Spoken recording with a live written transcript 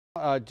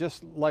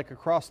Just like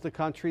across the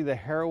country, the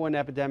heroin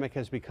epidemic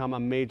has become a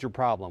major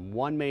problem.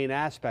 One main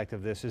aspect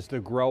of this is the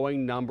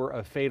growing number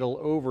of fatal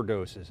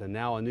overdoses. And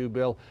now a new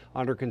bill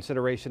under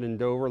consideration in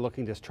Dover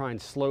looking to try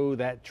and slow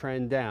that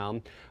trend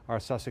down. Our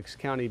Sussex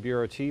County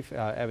Bureau Chief,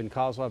 Evan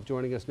Kozlov,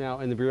 joining us now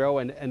in the Bureau.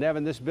 And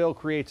Evan, this bill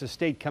creates a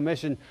state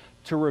commission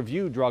to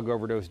review drug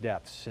overdose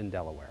deaths in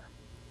Delaware.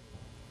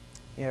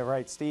 Yeah,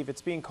 right, Steve.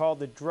 It's being called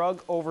the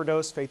Drug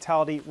Overdose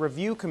Fatality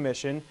Review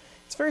Commission.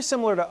 It's very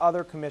similar to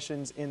other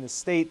commissions in the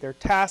state. Their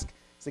task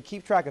is to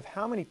keep track of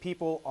how many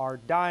people are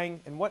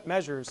dying and what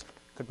measures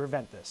could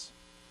prevent this.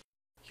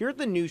 Here at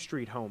the New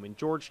Street home in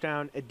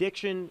Georgetown,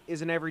 addiction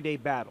is an everyday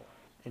battle.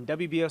 And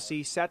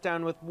WBOC sat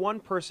down with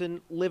one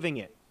person living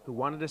it who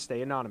wanted to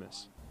stay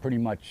anonymous. Pretty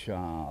much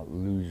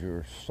lose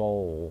your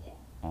soul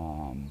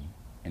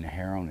in a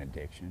heroin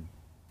addiction.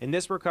 And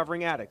this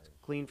recovering addict,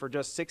 clean for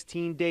just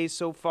 16 days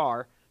so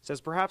far, says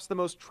perhaps the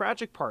most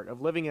tragic part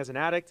of living as an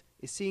addict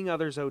is seeing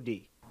others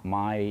OD.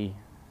 My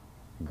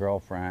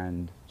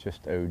girlfriend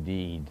just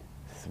OD'd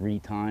 3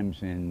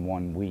 times in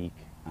 1 week.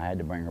 I had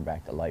to bring her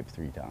back to life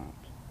 3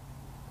 times.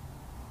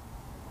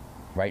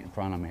 Right in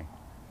front of me.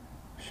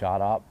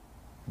 Shot up,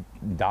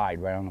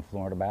 died right on the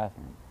floor of the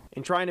bathroom.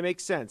 And trying to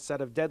make sense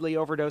out of deadly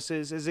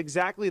overdoses is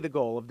exactly the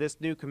goal of this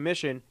new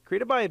commission,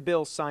 created by a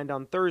bill signed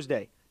on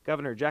Thursday.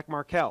 Governor Jack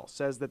Markell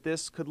says that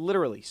this could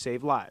literally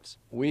save lives.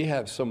 We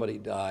have somebody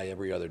die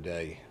every other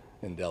day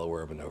in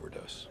Delaware of an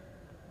overdose.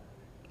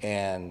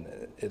 And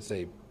it's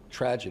a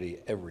tragedy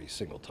every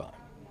single time.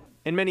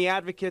 And many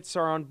advocates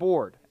are on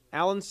board.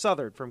 Alan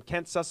Southard from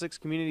Kent Sussex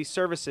Community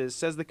Services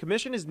says the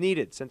commission is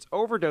needed since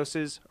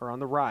overdoses are on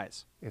the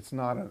rise. It's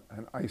not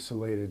an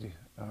isolated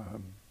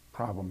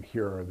problem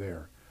here or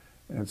there.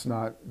 And it's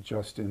not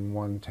just in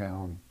one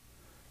town,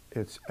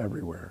 it's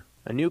everywhere.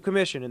 A new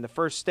commission in the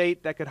first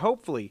state that could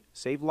hopefully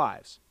save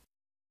lives.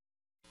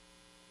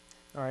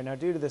 All right, now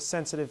due to the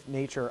sensitive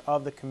nature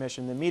of the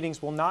commission, the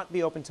meetings will not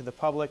be open to the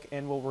public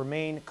and will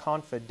remain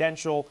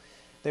confidential.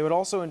 They would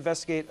also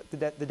investigate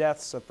the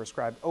deaths of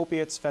prescribed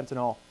opiates,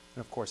 fentanyl,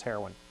 and of course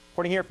heroin.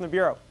 Reporting here from the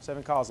Bureau,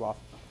 Evan Kozlov,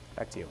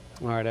 back to you.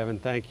 All right, Evan,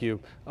 thank you.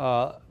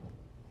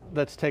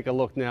 Let's take a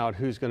look now at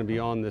who's going to be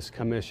on this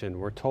commission.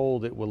 We're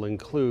told it will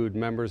include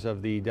members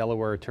of the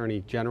Delaware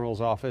Attorney General's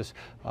office,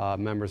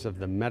 members of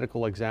the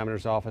Medical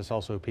Examiner's office,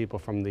 also people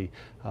from the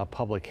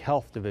Public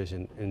Health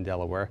Division in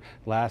Delaware.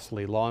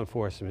 Lastly, law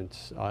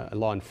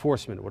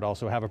enforcement would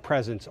also have a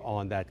presence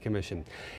on that commission.